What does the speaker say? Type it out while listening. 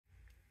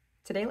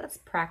Today let's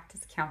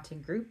practice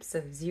counting groups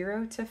of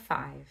 0 to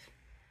 5.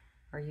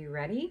 Are you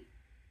ready?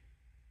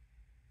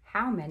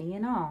 How many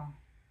in all?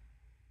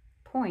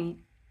 Point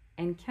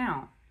and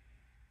count.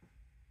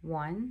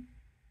 1,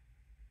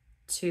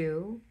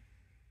 2,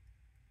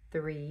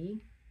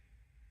 3,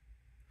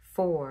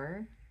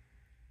 4,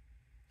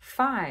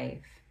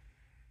 5.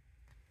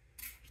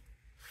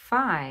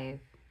 5.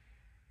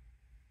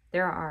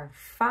 There are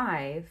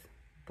 5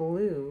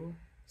 blue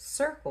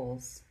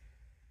circles.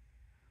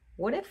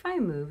 What if I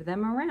move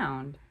them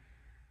around?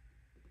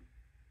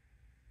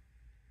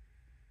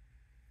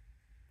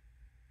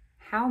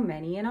 How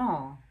many in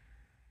all?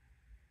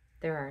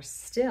 There are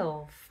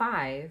still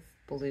 5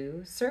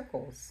 blue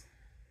circles.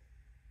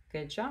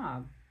 Good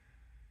job.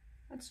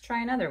 Let's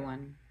try another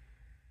one.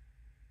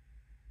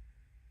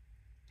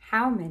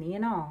 How many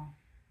in all?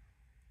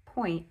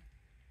 Point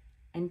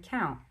and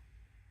count.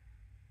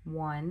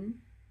 1,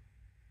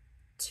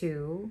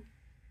 2,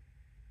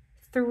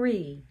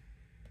 3.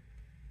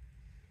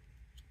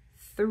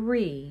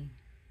 3.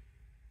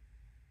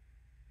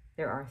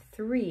 There are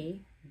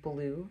 3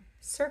 blue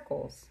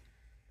circles.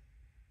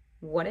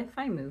 What if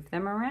I move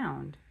them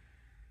around?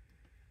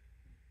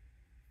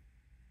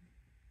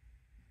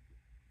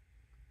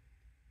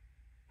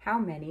 How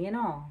many in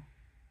all?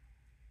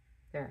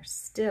 There are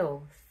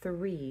still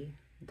 3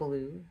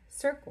 blue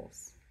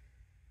circles.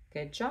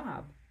 Good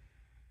job.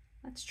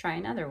 Let's try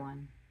another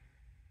one.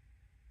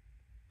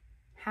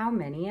 How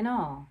many in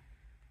all?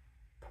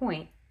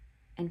 Point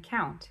and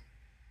count.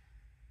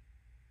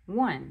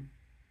 1.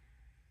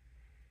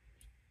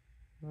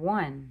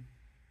 1.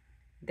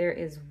 There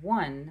is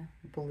 1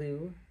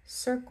 blue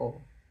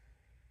circle.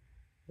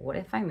 What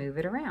if I move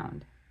it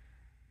around?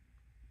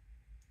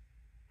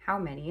 How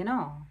many in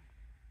all?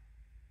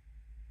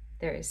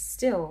 There is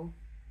still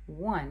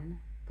 1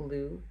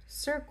 blue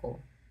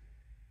circle.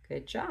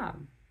 Good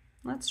job.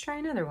 Let's try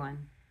another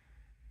one.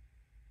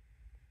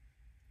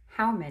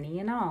 How many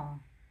in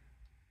all?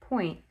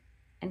 Point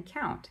and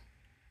count.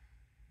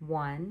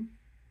 1,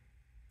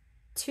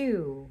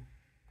 2.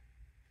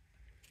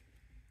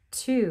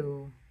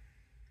 2.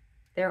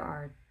 There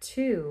are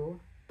 2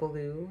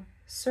 blue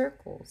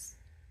circles.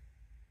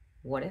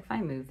 What if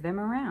I move them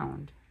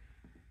around?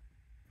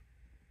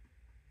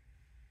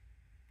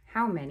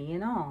 How many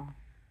in all?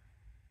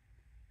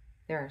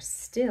 There are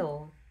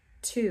still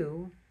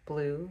 2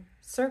 blue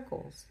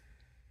circles.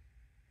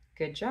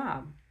 Good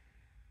job.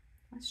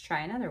 Let's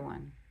try another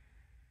one.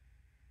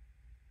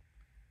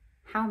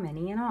 How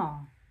many in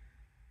all?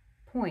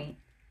 Point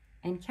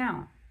and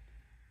count.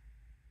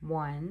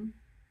 1,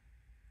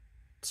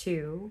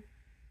 2,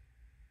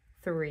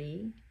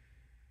 3,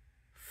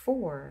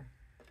 4.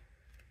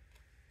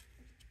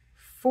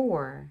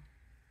 4.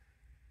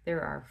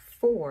 There are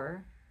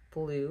 4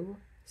 blue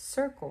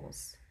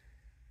circles.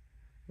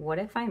 What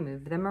if I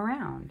move them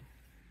around?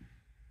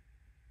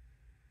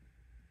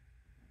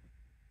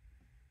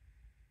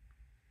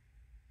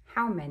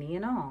 How many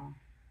in all?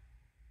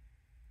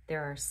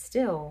 There are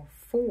still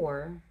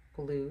 4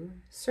 blue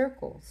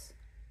circles.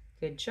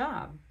 Good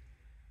job.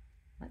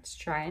 Let's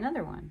try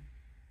another one.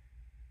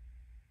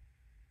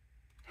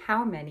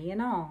 How many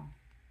in all?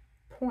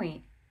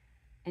 Point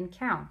and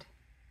count.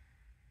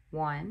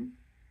 1,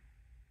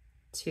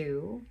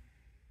 2,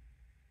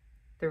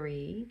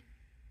 3,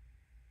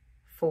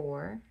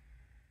 4,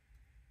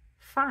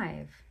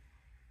 5.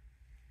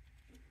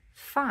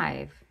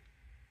 5.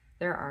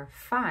 There are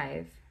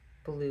 5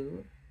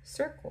 blue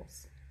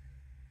circles.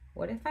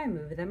 What if I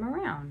move them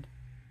around?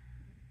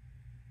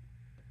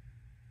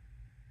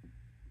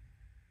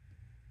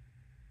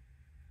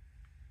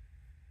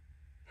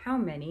 How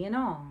many in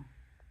all?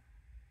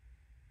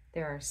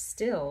 There are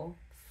still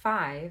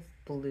 5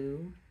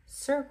 blue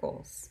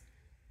circles.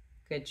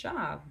 Good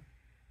job.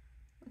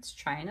 Let's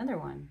try another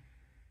one.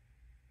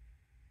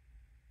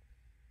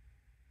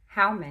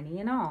 How many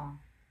in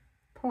all?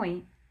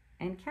 Point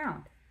and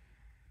count.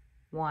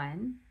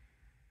 1,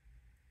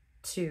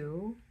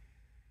 2,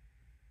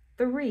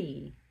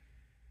 3.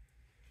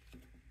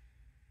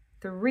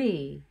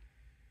 3.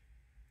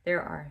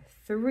 There are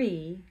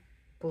 3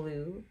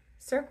 blue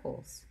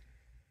circles.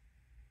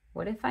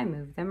 What if I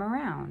move them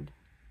around?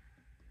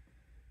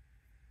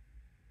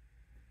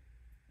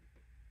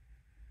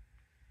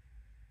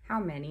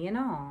 How many in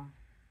all?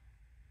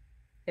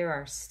 There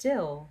are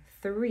still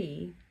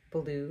 3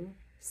 blue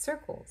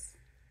circles.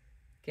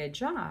 Good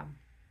job.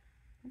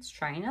 Let's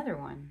try another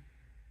one.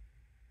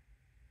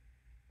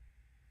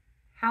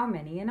 How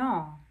many in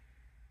all?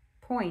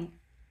 Point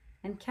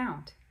and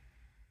count.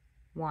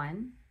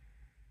 1,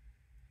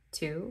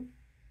 2,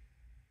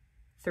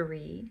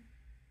 3,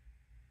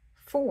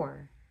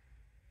 4.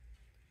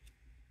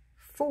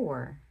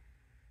 4.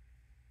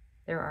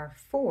 There are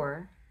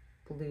 4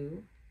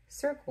 blue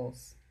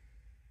circles.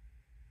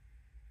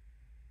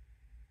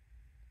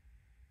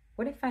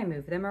 What if I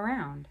move them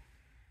around?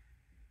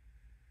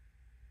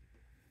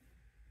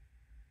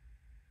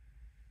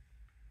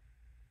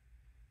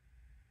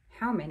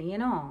 How many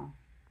in all?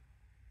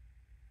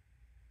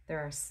 There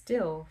are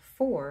still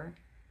 4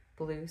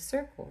 blue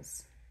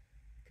circles.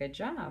 Good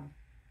job.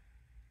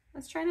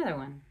 Let's try another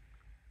one.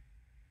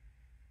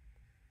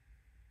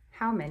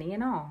 How many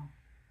in all?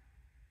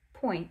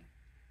 Point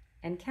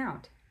and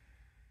count.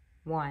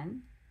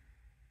 1,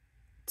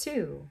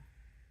 2,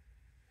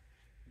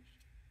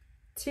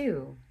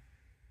 2.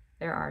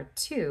 There are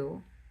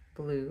 2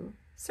 blue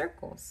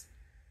circles.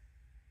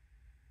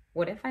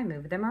 What if I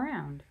move them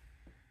around?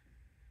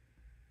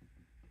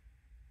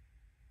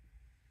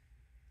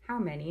 How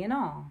many in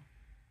all?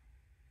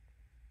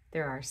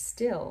 There are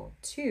still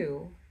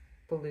 2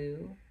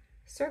 blue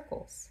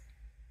circles.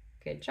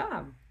 Good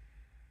job.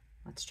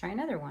 Let's try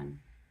another one.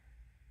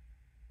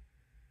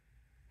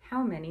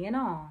 How many in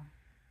all?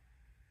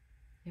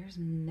 There's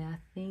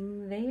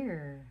nothing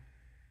there.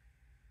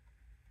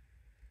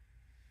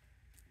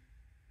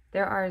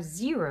 There are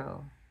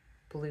 0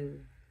 blue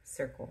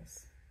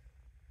circles.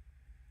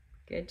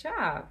 Good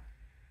job.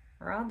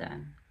 We're all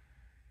done.